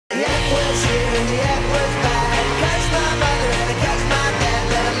and the F was bad. Cuss my mother and I cuss my dad.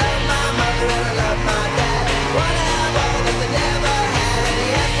 Let I love my mother and I love my dad. Wanna have all that they never had. And the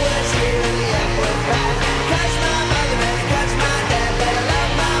F was here and the F was bad. Cuss my mother and I cuss my dad. Let I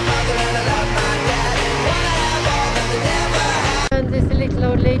love my mother and I love my dad. Wanna have all that they never had. And there's a little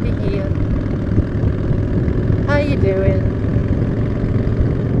old lady here. How you doing?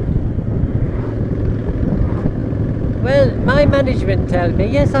 Well, my management tell me,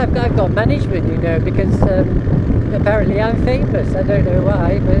 yes, I've got management, you know, because apparently I'm famous. I don't know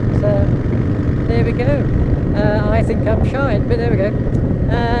why, but there we go. I think I'm shy, but there we go.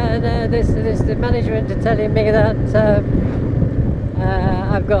 And this the management are telling me that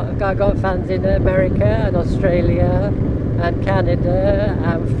I've got fans in America and Australia and Canada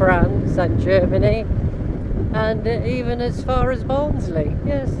and France and Germany and even as far as Barnsley.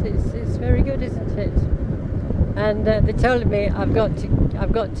 Yes, it's very good, isn't it? And they told me I've got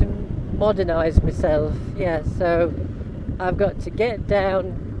to modernise myself. Yeah, so I've got to get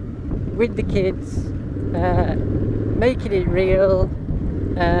down with the kids, making it real,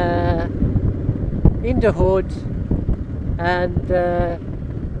 in the hood, and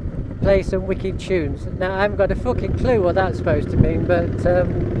play some wicked tunes. Now I haven't got a fucking clue what that's supposed to mean, but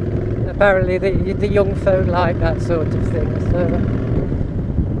apparently the young folk like that sort of thing.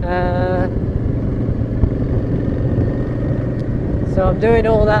 So I'm doing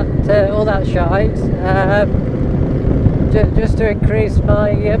all that shite, just to increase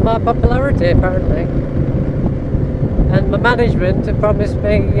my popularity apparently. And my management have promised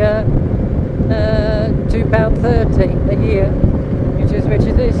me £2.30 a year, which is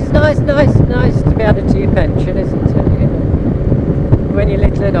nice to be added to your pension, isn't it? You know, when you're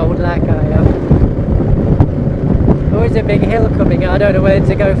little and old like I am. Always a big hill coming. I don't know where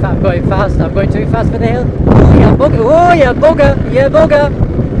to go. I'm going fast. I'm going too fast for the hill. Oh, you bugger! Oh, you bugger! You bugger!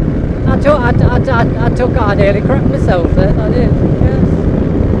 I nearly cracked myself then. I did. Yes.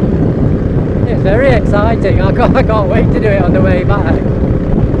 It's very exciting. I can't wait to do it on the way back.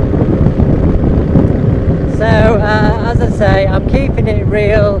 So, as I say, I'm keeping it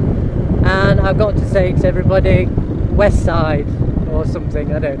real, and I've got to say to everybody, West Side or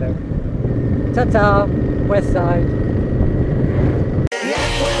something. I don't know. Ta-ta, West Side.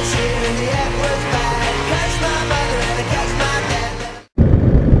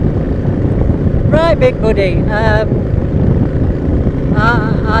 Right, big buddy,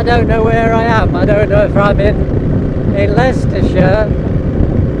 I don't know where I am. I don't know if I'm in Leicestershire,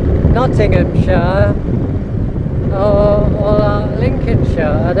 Nottinghamshire, or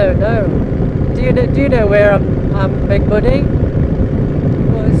Lincolnshire. I don't know. Do you know where I'm big buddy?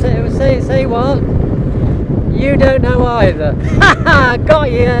 Well, say what? You don't know either. Haha,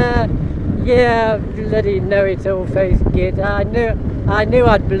 got you. Yeah, bloody know-it-all face git. I knew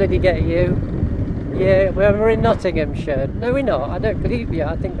I'd bloody get you. Yeah, well, we're in Nottinghamshire. No, we're not. I don't believe you.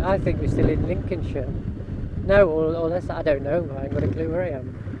 I think we're still in Lincolnshire. No, or less. I don't know. I ain't got a clue where I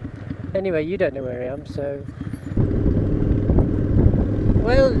am. Anyway, you don't know where I am, so.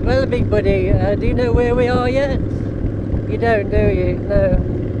 Well, big buddy. Do you know where we are yet? You don't, do you? No.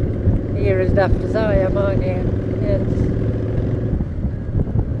 You're as daft as I am, aren't you? Yes.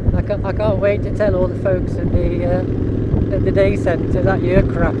 I can't wait to tell all the folks at the day centre that you're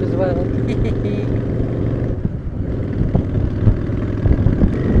crap as well.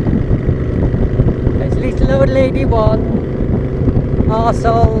 It's little old lady 1,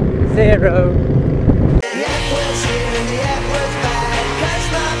 arsehole 0.